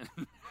person.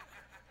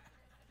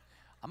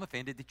 I'm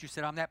offended that you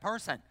said I'm that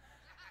person.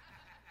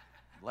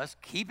 Let's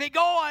keep it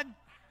going.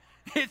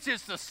 It's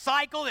just a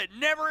cycle that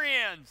never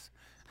ends.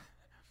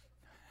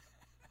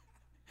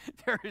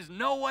 There is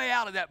no way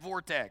out of that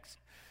vortex.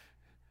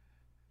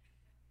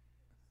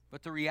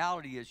 But the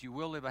reality is you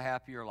will live a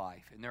happier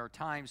life. And there are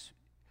times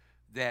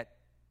that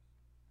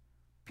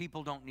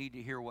people don't need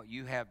to hear what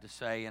you have to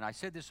say. And I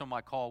said this on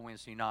my call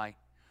Wednesday night.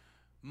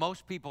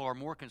 Most people are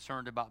more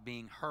concerned about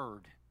being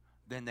heard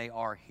than they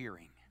are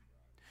hearing.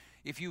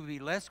 If you would be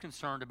less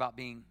concerned about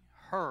being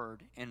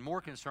heard and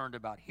more concerned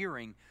about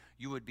hearing,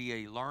 you would be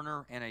a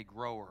learner and a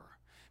grower.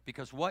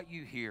 Because what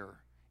you hear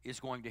is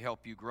going to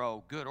help you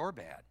grow, good or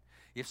bad.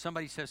 If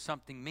somebody says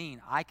something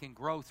mean, I can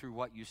grow through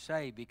what you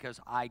say because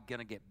I'm going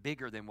to get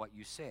bigger than what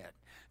you said.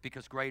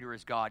 Because greater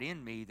is God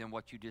in me than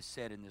what you just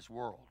said in this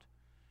world.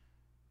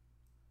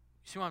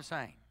 You see what I'm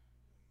saying?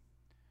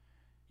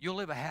 You'll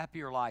live a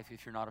happier life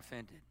if you're not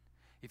offended.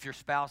 If your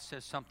spouse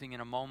says something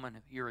in a moment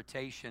of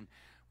irritation,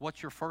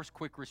 what's your first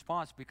quick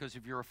response? Because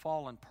if you're a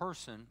fallen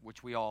person,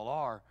 which we all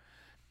are,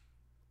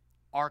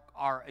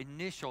 our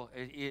initial,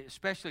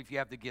 especially if you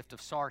have the gift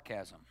of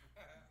sarcasm,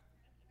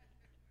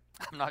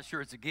 I'm not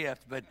sure it's a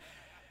gift, but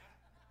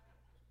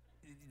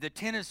the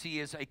tendency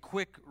is a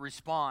quick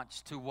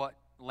response to what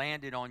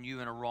landed on you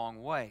in a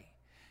wrong way.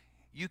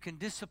 You can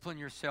discipline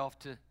yourself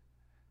to,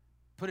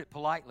 put it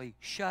politely,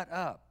 shut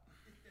up.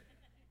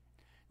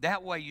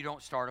 That way you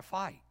don't start a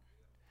fight.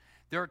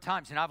 There are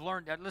times, and I've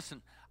learned that,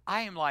 listen,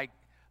 I am like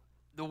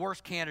the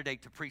worst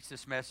candidate to preach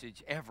this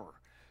message ever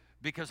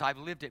because I've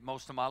lived it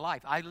most of my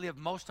life. I lived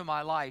most of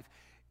my life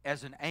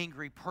as an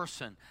angry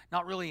person.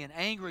 Not really an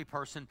angry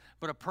person,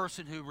 but a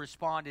person who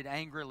responded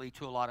angrily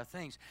to a lot of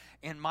things.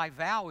 And my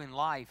vow in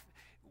life,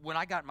 when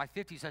I got in my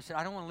 50s, I said,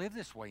 I don't want to live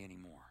this way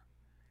anymore.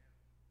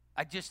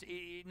 I just,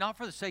 not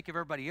for the sake of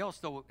everybody else,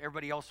 though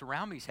everybody else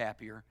around me is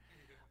happier.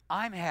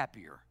 I'm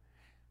happier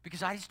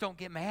because I just don't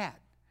get mad.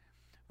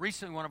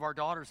 Recently, one of our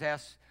daughters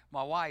asked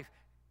my wife,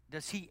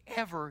 does he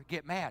ever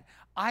get mad?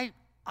 I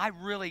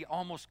really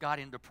almost got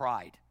into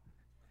pride.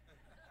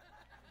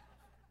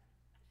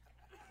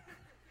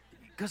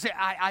 Because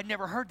I'd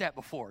never heard that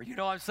before. You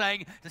know what I'm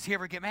saying? Does he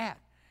ever get mad?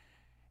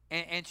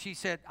 And she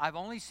said, I've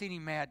only seen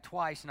him mad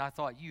twice, and I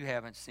thought, you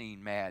haven't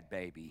seen mad,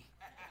 baby.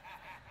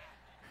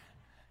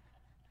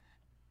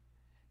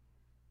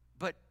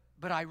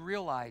 But I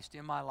realized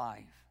in my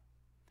life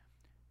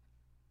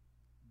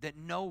that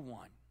no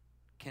one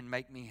can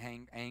make me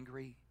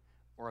angry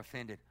or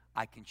offended.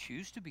 I can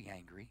choose to be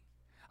angry.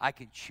 I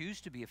can choose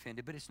to be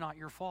offended, but it's not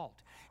your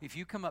fault. If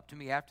you come up to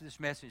me after this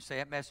message and say,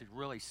 that message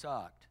really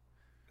sucked,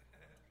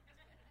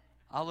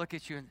 I'll look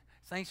at you and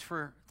thanks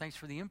for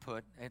the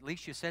input. At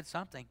least you said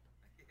something.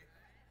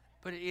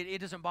 But it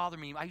doesn't bother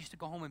me. I used to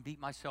go home and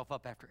beat myself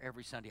up after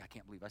every Sunday. I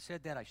can't believe I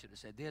said that. I should have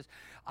said this.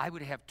 I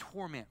would have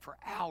torment for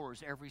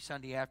hours every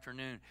Sunday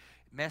afternoon,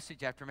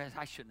 message after message.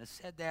 I shouldn't have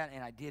said that,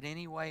 and I did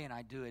anyway, and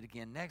I do it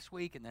again next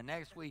week and the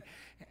next week.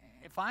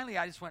 And finally,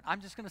 I just went,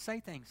 I'm just going to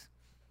say things.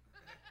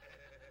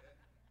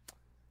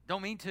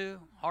 Don't mean to.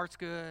 Heart's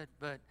good,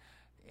 but,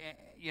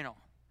 you know.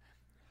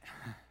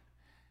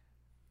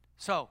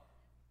 So,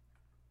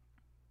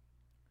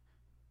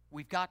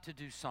 we've got to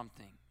do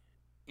something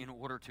in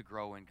order to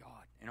grow in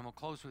God. And I'm going to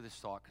close with this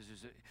thought because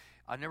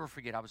I'll never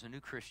forget, I was a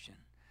new Christian,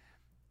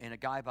 and a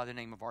guy by the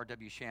name of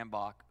R.W.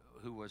 Shambach,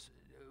 who was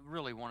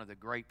really one of the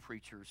great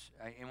preachers,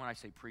 and when I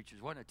say preachers,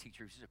 he wasn't a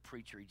teacher, he was a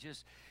preacher.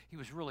 He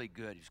was really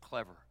good. He was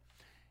clever.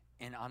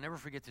 And I'll never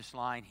forget this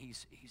line.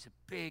 He's a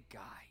big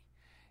guy.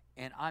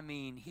 And I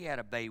mean, he had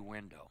a bay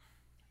window.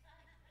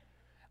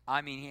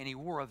 I mean, and he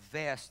wore a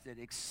vest that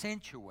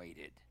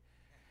accentuated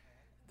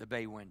the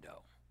bay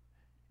window.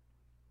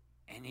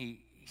 And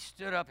he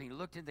stood up, he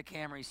looked in the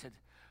camera, he said,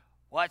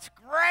 what's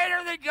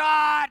greater than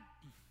God,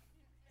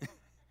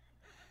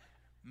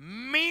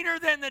 meaner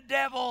than the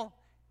devil,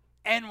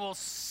 and will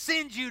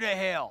send you to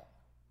hell?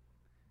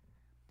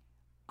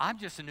 I'm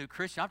just a new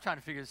Christian. I'm trying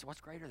to figure this,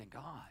 what's greater than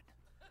God?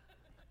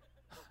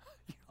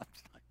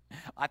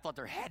 I thought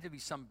there had to be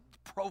some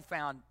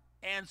profound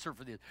answer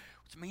for this.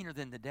 What's meaner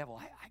than the devil?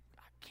 I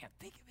can't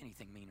think of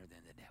anything meaner than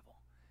the devil.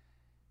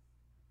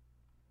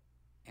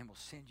 And will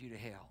send you to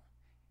hell.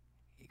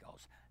 He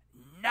goes,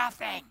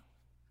 nothing.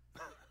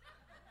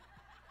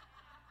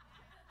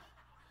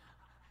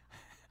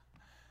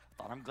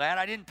 Thought, I'm glad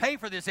I didn't pay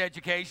for this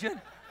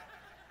education.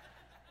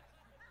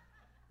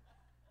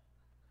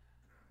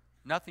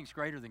 Nothing's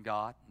greater than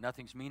God.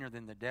 Nothing's meaner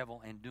than the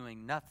devil. And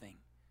doing nothing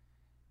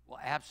will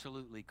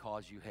absolutely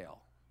cause you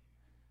hell.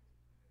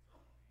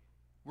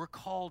 We're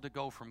called to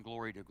go from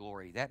glory to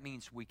glory. That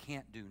means we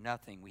can't do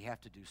nothing. We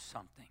have to do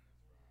something.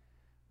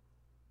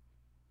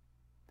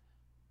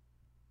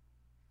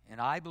 And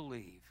I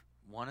believe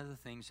one of the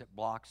things that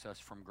blocks us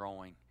from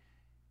growing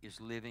is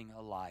living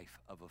a life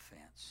of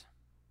offense.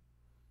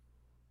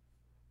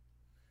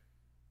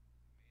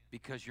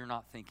 Because you're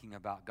not thinking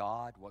about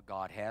God, what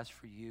God has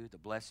for you, the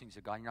blessings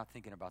of God. You're not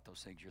thinking about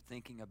those things. You're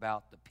thinking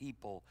about the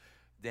people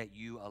that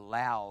you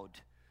allowed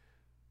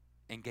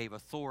and gave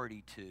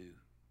authority to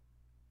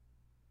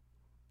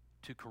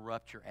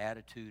corrupt your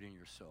attitude and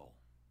your soul.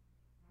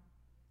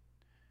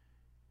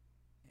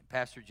 And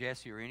Pastor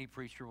Jesse or any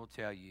preacher will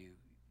tell you,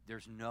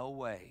 there's no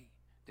way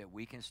that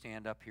we can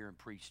stand up here and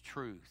preach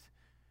truth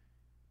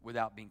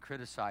without being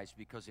criticized,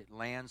 because it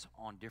lands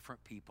on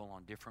different people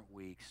on different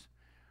weeks,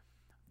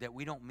 that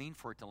we don't mean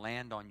for it to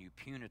land on you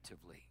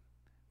punitively.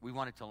 We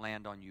want it to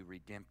land on you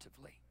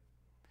redemptively.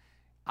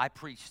 I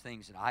preach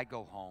things that I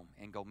go home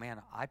and go,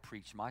 man, I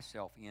preached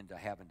myself into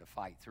having to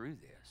fight through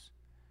this.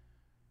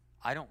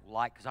 I don't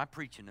like, because I'm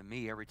preaching to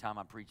me every time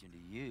I'm preaching to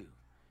you.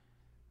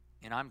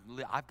 And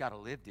I've got to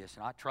live this.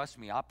 And trust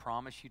me, I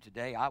promise you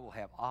today, I will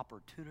have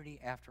opportunity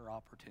after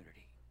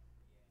opportunity.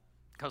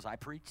 Because I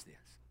preach this.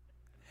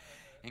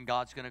 And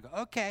God's going to go,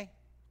 okay,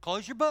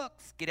 close your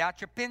books. Get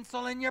out your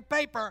pencil and your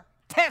paper.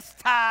 Test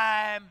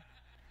time.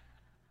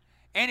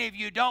 And if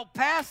you don't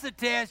pass the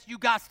test, you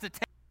got to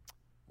test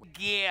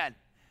again.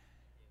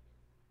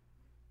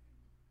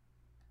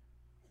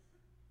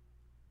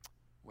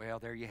 Well,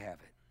 there you have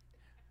it.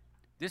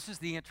 This is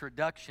the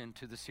introduction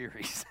to the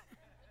series.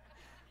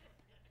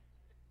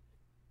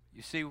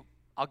 You see,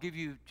 I'll give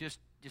you just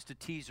a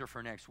teaser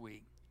for next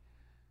week.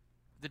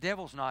 The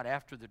devil's not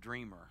after the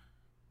dreamer.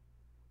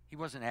 He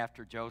wasn't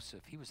after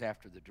Joseph. He was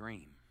after the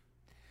dream.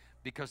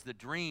 Because the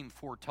dream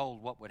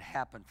foretold what would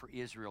happen for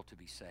Israel to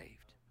be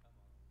saved.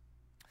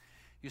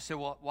 You say,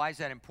 well, why is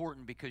that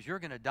important? Because you're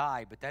going to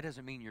die, but that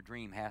doesn't mean your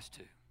dream has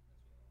to.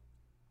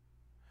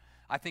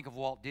 I think of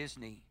Walt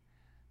Disney.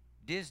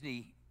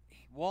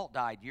 Walt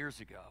died years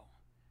ago,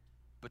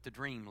 but the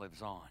dream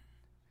lives on.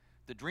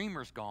 The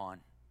dreamer's gone,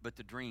 but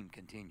the dream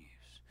continues.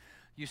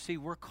 You see,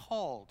 we're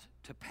called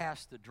to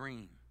pass the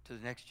dream to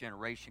the next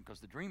generation because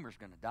the dreamer's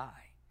going to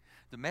die.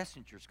 The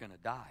messenger's going to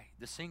die.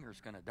 The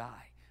singer's going to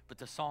die. But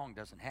the song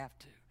doesn't have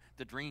to.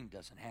 The dream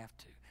doesn't have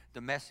to.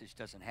 The message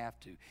doesn't have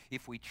to.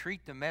 If we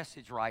treat the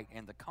message right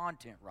and the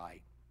content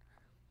right,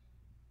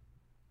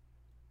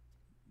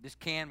 this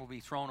can will be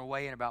thrown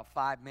away in about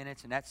 5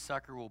 minutes, and that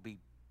sucker will be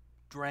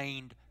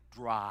drained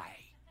dry.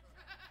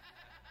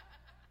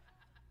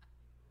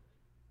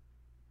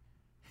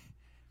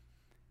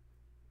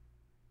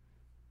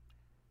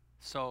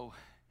 So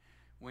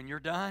when you're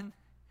done,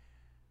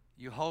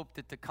 you hope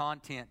that the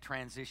content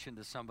transitions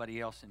to somebody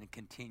else and it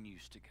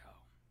continues to go.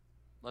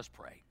 Let's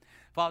pray.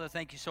 Father,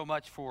 thank you so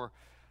much for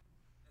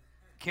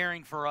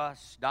caring for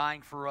us,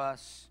 dying for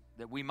us,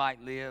 that we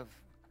might live,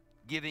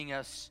 giving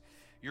us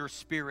your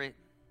Spirit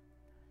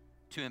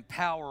to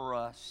empower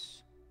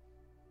us.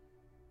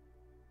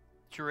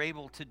 That you're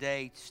able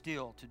today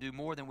still to do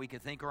more than we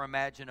could think or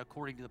imagine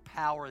according to the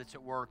power that's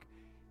at work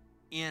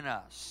in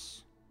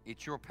us.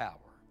 It's your power.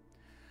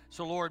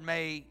 So, Lord,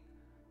 may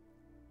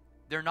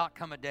there not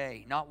come a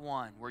day, not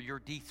one, where you're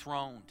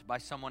dethroned by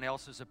someone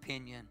else's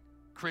opinion,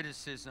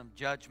 criticism,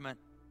 judgment.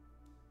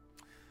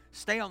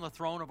 Stay on the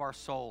throne of our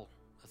soul,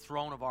 the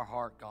throne of our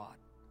heart, God,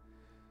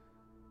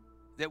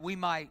 that we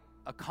might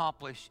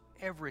accomplish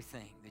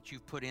everything that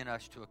you've put in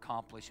us to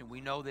accomplish. And we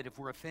know that if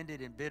we're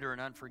offended and bitter and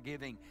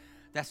unforgiving,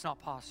 that's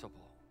not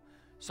possible.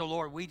 So,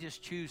 Lord, we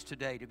just choose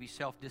today to be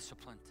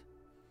self-disciplined,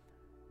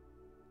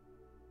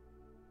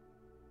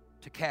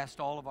 to cast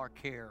all of our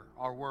care,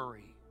 our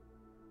worry,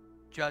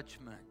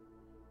 judgment,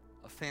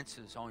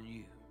 offenses on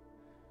you.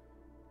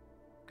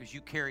 Because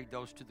you carried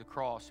those to the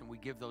cross, and we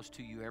give those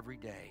to you every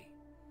day.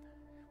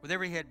 With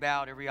every head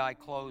bowed, every eye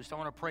closed, I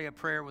want to pray a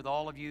prayer with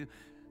all of you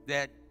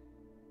that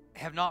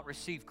have not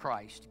received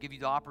Christ. Give you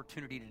the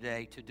opportunity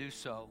today to do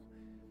so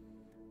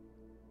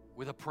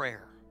with a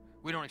prayer.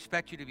 We don't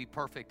expect you to be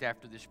perfect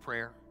after this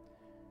prayer.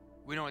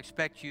 We don't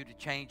expect you to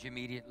change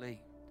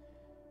immediately.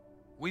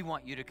 We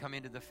want you to come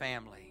into the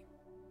family,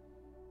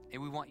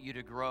 and we want you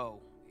to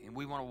grow, and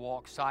we want to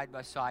walk side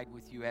by side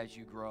with you as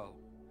you grow.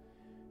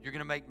 You're going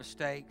to make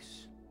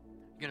mistakes.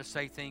 You're going to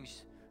say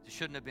things that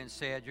shouldn't have been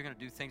said. You're going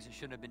to do things that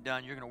shouldn't have been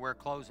done. You're going to wear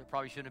clothes that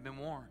probably shouldn't have been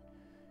worn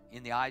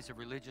in the eyes of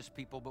religious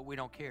people, but we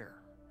don't care.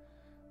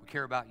 We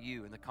care about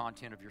you and the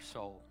content of your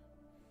soul.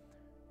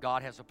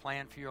 God has a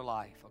plan for your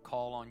life, a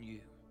call on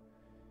you,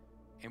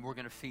 and we're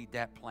going to feed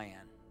that plan,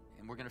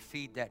 and we're going to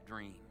feed that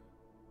dream.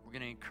 We're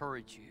going to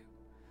encourage you.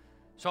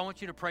 So I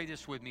want you to pray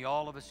this with me,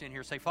 all of us in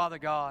here. Say, Father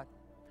God,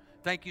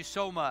 thank you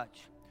so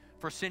much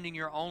for sending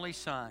your only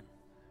Son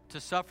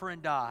to suffer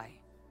and die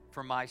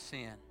for my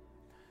sin.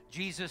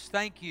 Jesus,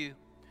 thank you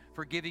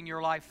for giving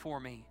your life for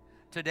me.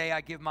 Today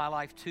I give my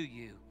life to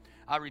you.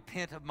 I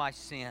repent of my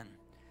sin.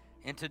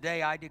 And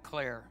today I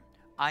declare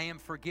I am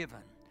forgiven.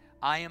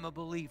 I am a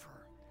believer.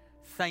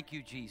 Thank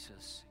you,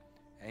 Jesus.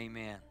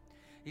 Amen.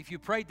 If you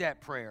prayed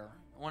that prayer,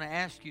 I want to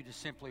ask you to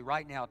simply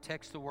right now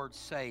text the word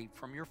SAVED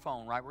from your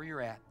phone right where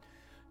you're at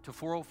to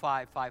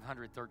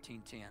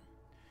 405-500-1310.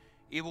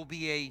 It will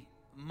be a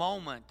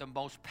moment, the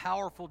most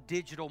powerful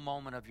digital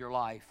moment of your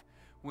life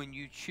when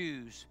you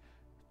choose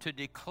to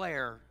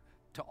declare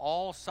to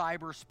all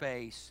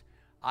cyberspace,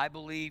 I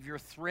believe your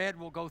thread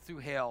will go through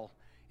hell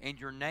and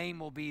your name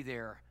will be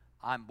there.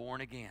 I'm born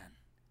again.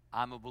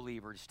 I'm a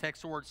believer. Just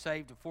text the word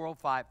SAVED to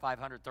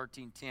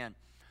 405-500-1310.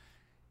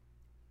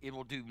 It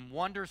will do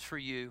wonders for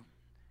you.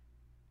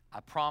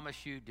 I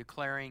promise you,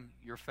 declaring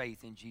your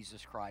faith in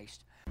Jesus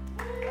Christ.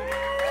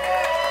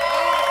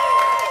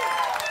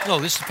 Hello,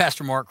 this is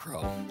Pastor Mark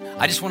Crow.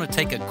 I just want to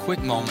take a quick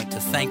moment to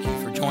thank you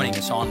for joining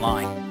us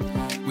online.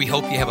 We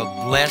hope you have a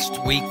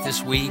blessed week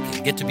this week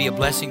and get to be a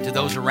blessing to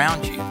those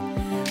around you.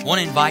 I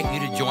want to invite you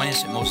to join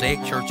us at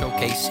Mosaic Church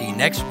OKC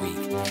next week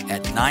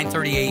at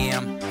 9:30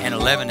 a.m. and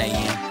 11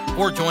 a.m.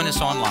 or join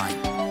us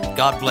online.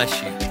 God bless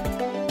you.